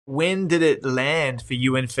When did it land for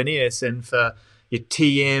you and Phineas and for your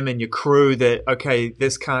TM and your crew that, okay,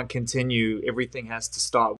 this can't continue, everything has to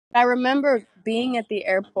stop? I remember being at the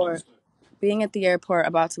airport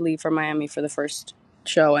about to leave for Miami for the first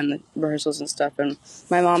show and the rehearsals and stuff, and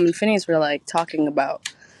my mom and Phineas were like talking about,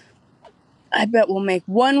 I bet we'll make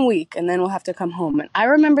 1 week and then we'll have to come home. And I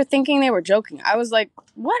remember thinking they were joking. I was like,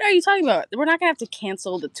 what are you talking about? We're not going to have to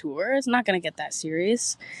cancel the tour. It's not going to get that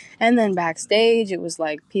serious. And then backstage, it was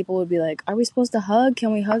like, people would be like, are we supposed to hug?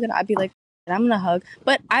 Can we hug? And I'd be like, I'm going to hug.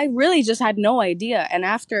 But I really just had no idea. And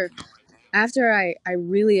after I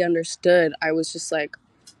really understood, I was just like,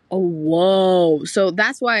 oh, whoa. So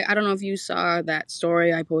that's why, I don't know if you saw that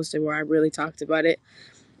story I posted where I really talked about it.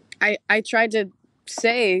 I tried to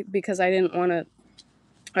say, because I didn't want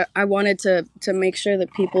to, I wanted to make sure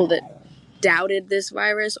that people that doubted this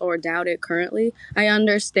virus or doubt it currently, I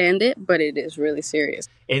understand it, but it is really serious.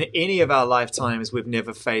 In any of our lifetimes, we've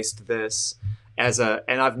never faced this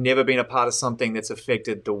and I've never been a part of something that's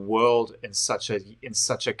affected the world in such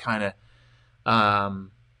a kind of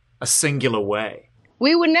a singular way.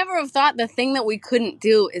 We would never have thought the thing that we couldn't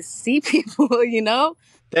do is see people, you know?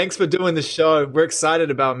 Thanks for doing the show. We're excited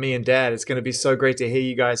about me and Dad. It's going to be so great to hear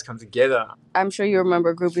you guys come together. I'm sure you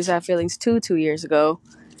remember Groupies Have Feelings 2 years ago.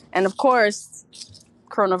 And of course,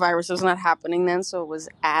 coronavirus was not happening then, so it was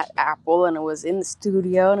at Apple, and it was in the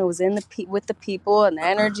studio, and it was in with the people and the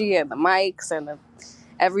energy and the mics and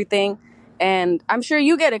everything. And I'm sure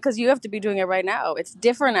you get it because you have to be doing it right now. It's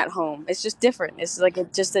different at home. It's just different. It's like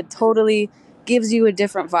it totally gives you a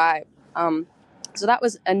different vibe. So that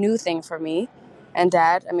was a new thing for me. And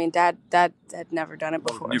Dad had never done it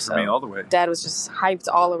before. New for me all the way. Dad was just hyped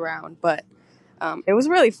all around, but it was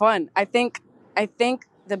really fun. I think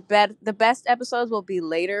the best episodes will be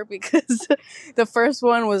later because the first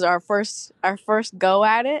one was our first go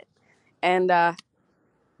at it, and I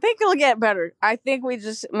think it'll get better. I think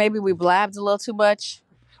maybe we blabbed a little too much.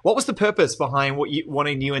 What was the purpose behind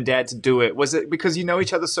wanting you and Dad to do it? Was it because you know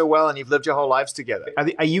each other so well and you've lived your whole lives together?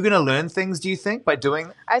 Are you going to learn things, do you think, by doing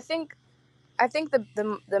that? I think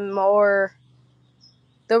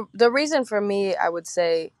the reason for me, I would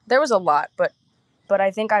say there was a lot, but I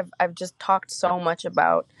think I've just talked so much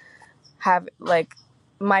about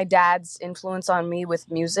my dad's influence on me with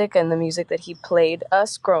music and the music that he played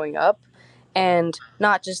us growing up. And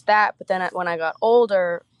not just that, but then when I got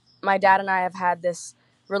older, my dad and I have had this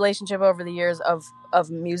relationship over the years of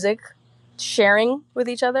music sharing with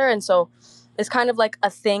each other. And so it's kind of like a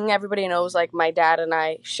thing everybody knows, like my dad and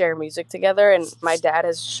I share music together, and my dad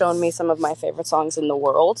has shown me some of my favorite songs in the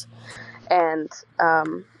world, and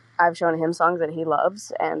I've shown him songs that he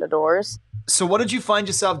loves and adores. So what did you find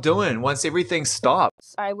yourself doing once everything stopped?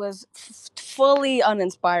 I was fully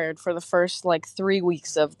uninspired for the first 3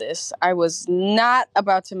 weeks of this. I was not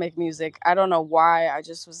about to make music. I don't know why. I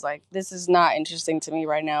just was like, this is not interesting to me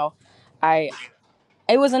right now.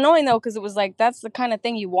 It was annoying though, because it was like, that's the kind of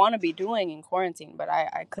thing you want to be doing in quarantine, but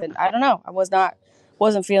I couldn't. I don't know. I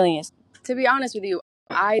wasn't feeling it. To be honest with you,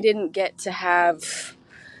 I didn't get to have.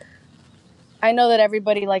 I know that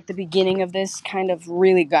everybody, the beginning of this kind of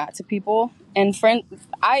really got to people. And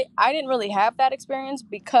I didn't really have that experience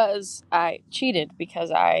because I cheated,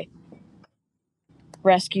 because I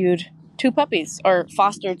rescued 2 puppies or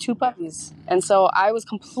fostered 2 puppies. And so I was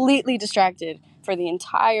completely distracted for the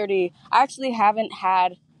entirety. I actually haven't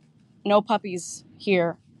had no puppies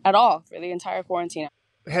here at all for the entire quarantine.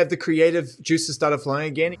 Have the creative juices started flowing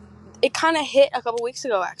again? It kind of hit a couple weeks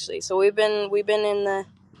ago, actually. So we've been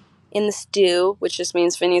in the stew, which just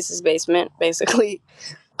means Phineas's basement, basically.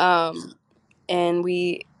 And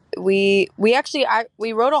we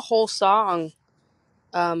wrote a whole song,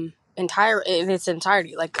 in its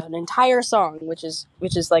entirety, an entire song, which is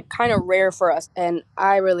kind of rare for us. And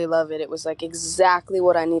I really love it. It was exactly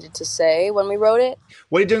what I needed to say when we wrote it.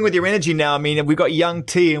 What are you doing with your energy now? I mean, we got Young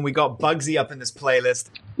T and we got Bugsy up in this playlist.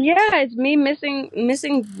 Yeah, it's me missing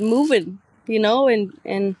moving,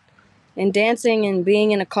 and dancing and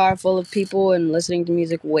being in a car full of people and listening to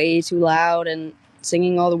music way too loud and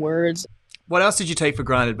singing all the words. What else did you take for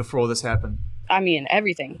granted before all this happened? I mean,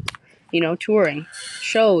 everything. Touring,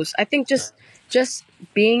 shows. I think just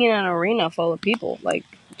being in an arena full of people. Oh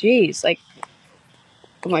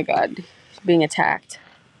my God, being attacked.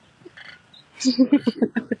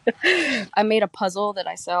 I made a puzzle that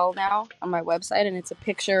I sell now on my website, and it's a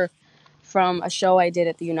picture from a show I did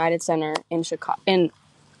at the United Center in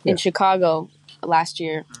Chicago last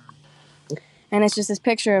year. And it's just this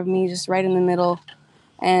picture of me just right in the middle,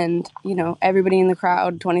 and, everybody in the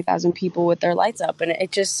crowd, 20,000 people with their lights up. And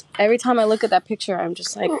it just, every time I look at that picture, I'm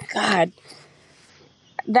just like, God,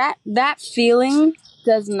 that feeling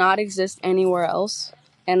does not exist anywhere else.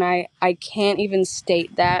 And I can't even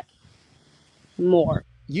state that more.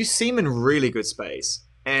 You seem in really good space,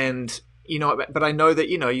 and but I know that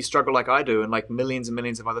you struggle like I do, and like millions and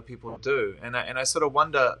millions of other people do, and I sort of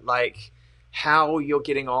wonder like how you're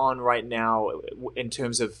getting on right now in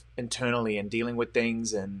terms of internally and dealing with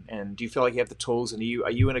things, and do you feel like you have the tools, and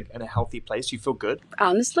are you in a healthy place? Do you feel good?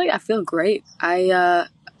 Honestly, I feel great. I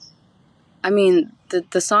mean,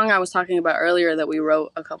 the song I was talking about earlier that we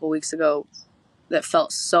wrote a couple weeks ago that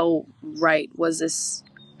felt so right was this.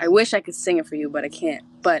 I wish I could sing it for you, but I can't.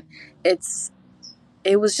 But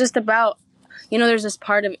it was just about, there's this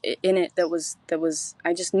part of it in it that was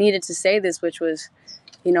I just needed to say this, which was,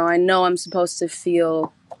 I know I'm supposed to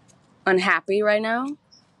feel unhappy right now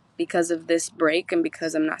because of this break and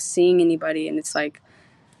because I'm not seeing anybody, and it's like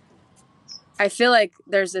I feel like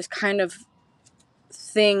there's this kind of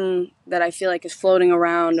thing that I feel like is floating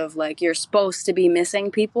around of like you're supposed to be missing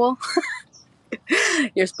people.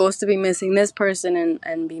 You're supposed to be missing this person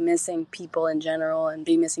and be missing people in general and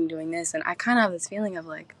be missing doing this, and I kind of have this feeling of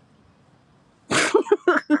like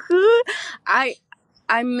I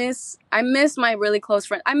I miss my really close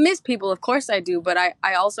friends. I miss people, of course I do, but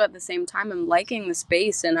I also at the same time am liking the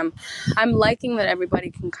space, and I'm liking that everybody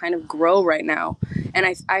can kind of grow right now, and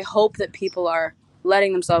I hope that people are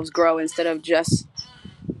letting themselves grow instead of just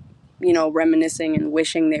reminiscing and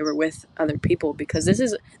wishing they were with other people, because this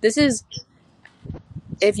is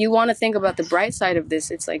if you want to think about the bright side of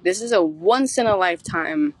this, it's like this is a once in a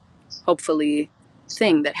lifetime, hopefully,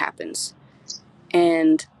 thing that happens.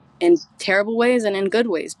 And in terrible ways and in good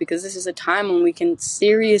ways, because this is a time when we can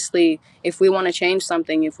seriously, if we want to change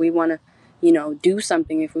something, if we want to, do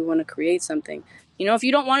something, if we want to create something. If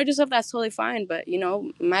you don't want to do stuff, that's totally fine, but,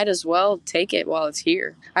 might as well take it while it's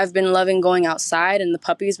here. I've been loving going outside, and the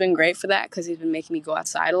puppy's been great for that because he's been making me go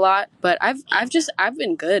outside a lot. But I've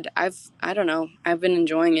been good. I don't know. I've been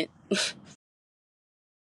enjoying it.